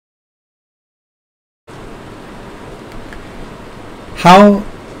How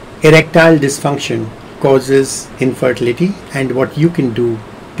erectile dysfunction causes infertility and what you can do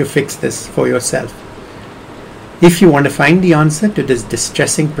to fix this for yourself. If you want to find the answer to this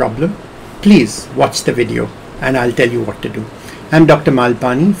distressing problem, please watch the video and I'll tell you what to do. I'm Dr.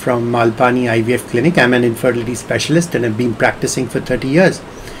 Malpani from Malpani IVF Clinic. I'm an infertility specialist and have been practicing for 30 years.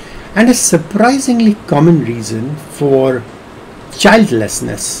 And a surprisingly common reason for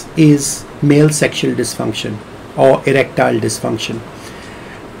childlessness is male sexual dysfunction or erectile dysfunction.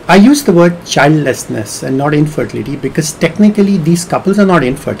 I use the word childlessness and not infertility because technically these couples are not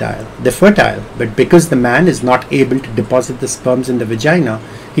infertile. They're fertile, but because the man is not able to deposit the sperms in the vagina,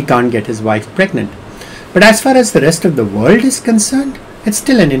 he can't get his wife pregnant. But as far as the rest of the world is concerned, it's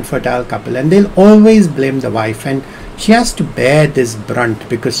still an infertile couple and they'll always blame the wife, and she has to bear this brunt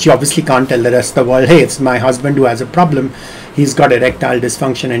because she obviously can't tell the rest of the world, hey, it's my husband who has a problem. He's got erectile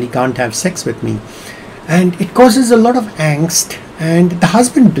dysfunction and he can't have sex with me. And it causes a lot of angst, and the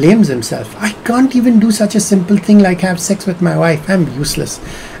husband blames himself. I can't even do such a simple thing like have sex with my wife. I'm useless.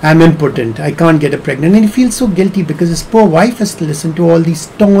 I'm impotent. I can't get her pregnant. And he feels so guilty because his poor wife has to listen to all these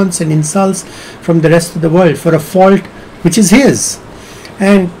taunts and insults from the rest of the world for a fault which is his.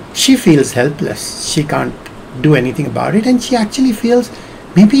 And she feels helpless. She can't do anything about it. And she actually feels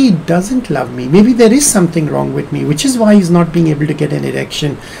maybe he doesn't love me. Maybe there is something wrong with me, which is why he's not being able to get an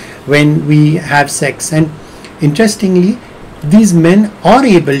erection when we have sex. And interestingly, these men are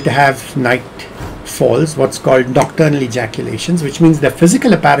able to have night falls, what's called nocturnal ejaculations, which means their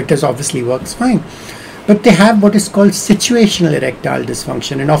physical apparatus obviously works fine, but they have what is called situational erectile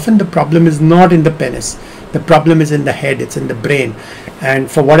dysfunction, and often the problem is not in the penis. The problem is in the head, it's in the brain, and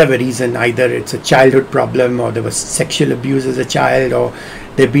for whatever reason, either it's a childhood problem or there was sexual abuse as a child, or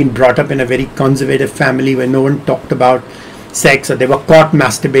they've been brought up in a very conservative family where no one talked about sex, or they were caught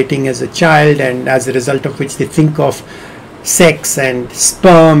masturbating as a child, and as a result of which they think of sex and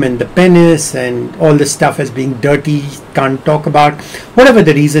sperm and the penis and all this stuff as being dirty, can't talk about. Whatever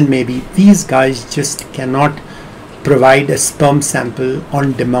the reason may be, these guys just cannot provide a sperm sample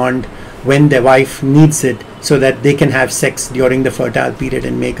on demand when their wife needs it so that they can have sex during the fertile period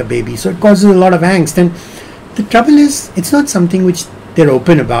and make a baby. So it causes a lot of angst, and the trouble is it's not something which they're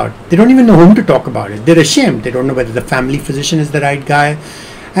open about. They don't even know whom to talk about it. They're ashamed. They don't know whether the family physician is the right guy,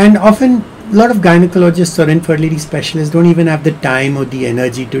 and often a lot of gynecologists or infertility specialists don't even have the time or the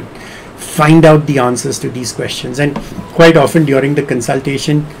energy to find out the answers to these questions. And quite often during the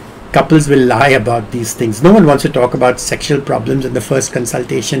consultation, couples will lie about these things. No one wants to talk about sexual problems in the first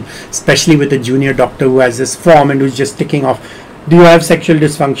consultation, especially with a junior doctor who has this form and who's just ticking off, do you have sexual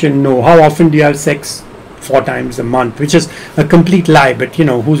dysfunction? No. How often do you have sex? 4 times a month, which is a complete lie, but you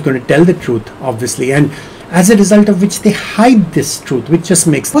know, who's going to tell the truth, obviously. And as a result of which they hide this truth, which just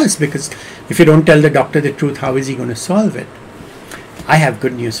makes worse, because if you don't tell the doctor the truth, how is he going to solve it? I have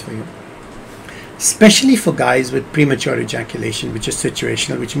good news for you. Especially for guys with premature ejaculation, which is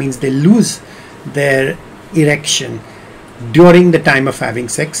situational, which means they lose their erection during the time of having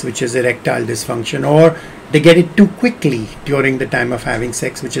sex, which is erectile dysfunction, or they get it too quickly during the time of having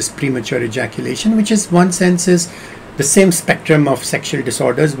sex, which is premature ejaculation, which is one sense is the same spectrum of sexual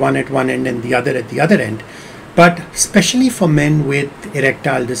disorders, one at one end and the other at the other end. But especially for men with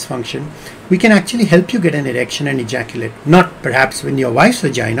erectile dysfunction, we can actually help you get an erection and ejaculate. Not perhaps in your wife's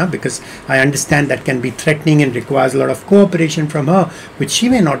vagina, because I understand that can be threatening and requires a lot of cooperation from her, which she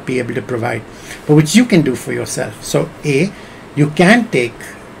may not be able to provide, but which you can do for yourself. So A, you can take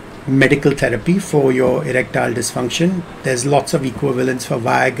medical therapy for your erectile dysfunction. There's lots of equivalents for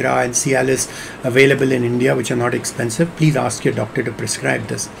Viagra and Cialis available in India, which are not expensive. Please ask your doctor to prescribe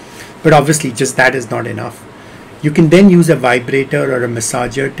this. But obviously just that is not enough. You can then use a vibrator or a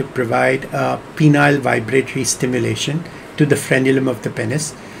massager to provide a penile vibratory stimulation to the frenulum of the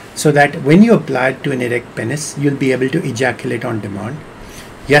penis, so that when you apply it to an erect penis, you'll be able to ejaculate on demand.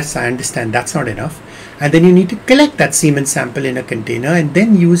 Yes, I understand that's not enough. And then you need to collect that semen sample in a container and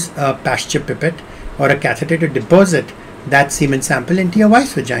then use a pasture pipette or a catheter to deposit that semen sample into your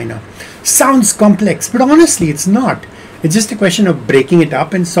wife's vagina. Sounds complex, but honestly it's not. It's just a question of breaking it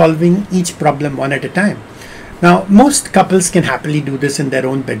up and solving each problem one at a time. Now, most couples can happily do this in their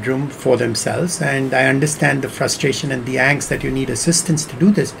own bedroom for themselves, and I understand the frustration and the angst that you need assistance to do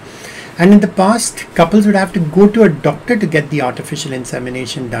this. And in the past, couples would have to go to a doctor to get the artificial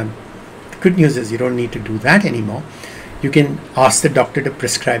insemination done. The good news is you don't need to do that anymore. You can ask the doctor to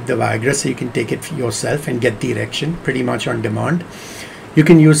prescribe the Viagra so you can take it for yourself and get the erection pretty much on demand. You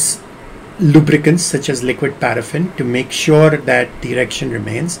can use lubricants such as liquid paraffin to make sure that the erection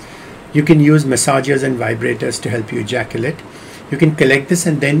remains. You can use massagers and vibrators to help you ejaculate. You can collect this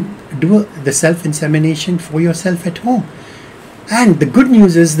and then do the self-insemination for yourself at home. And the good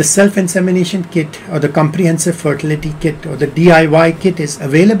news is the self-insemination kit or the comprehensive fertility kit or the DIY kit is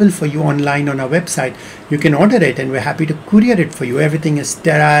available for you online on our website. You can order it and we're happy to courier it for you. Everything is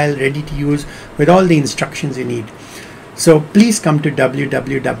sterile, ready to use with all the instructions you need. So please come to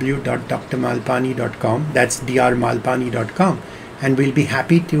www.drmalpani.com, that's drmalpani.com, and we'll be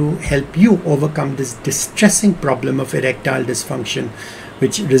happy to help you overcome this distressing problem of erectile dysfunction,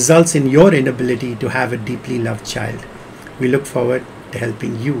 which results in your inability to have a deeply loved child. We look forward to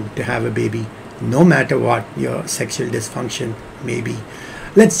helping you to have a baby, no matter what your sexual dysfunction may be.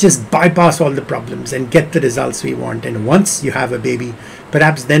 Let's just bypass all the problems and get the results we want. And once you have a baby,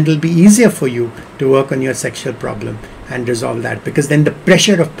 perhaps then it'll be easier for you to work on your sexual problem and resolve that, because then the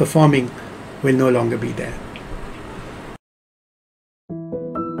pressure of performing will no longer be there.